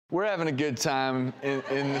We're having a good time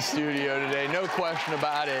in the studio today, no question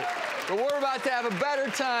about it. But we're about to have a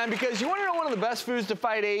better time because you want to know one of the best foods to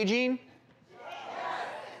fight aging?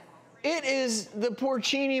 It is the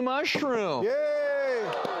porcini mushroom.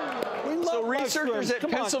 Yay! So researchers at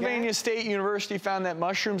Pennsylvania State University found that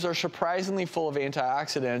mushrooms are surprisingly full of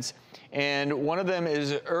antioxidants, and one of them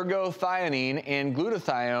is ergothioneine and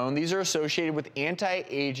glutathione. These are associated with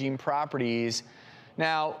anti-aging properties.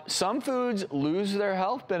 Now, some foods lose their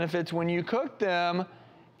health benefits when you cook them.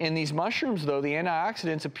 In these mushrooms, though, the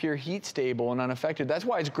antioxidants appear heat stable and unaffected. That's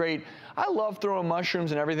why it's great. I love throwing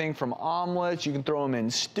mushrooms in everything from omelets. You can throw them in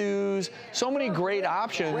stews. So many great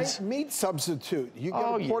options. Great meat substitute. You get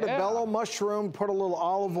a portobello mushroom, put a little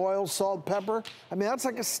olive oil, salt, pepper. I mean, that's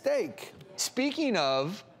like a steak. Speaking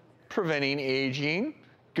of preventing aging,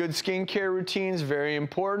 good skincare routines, very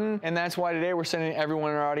important. And that's why today we're sending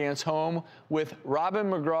everyone in our audience home with Robin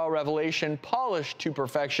McGraw Revelation Polished to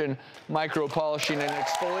Perfection Micro Polishing and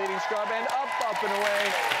Exfoliating Scrub, and up and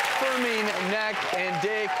away firming neck and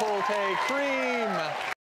décolleté cream.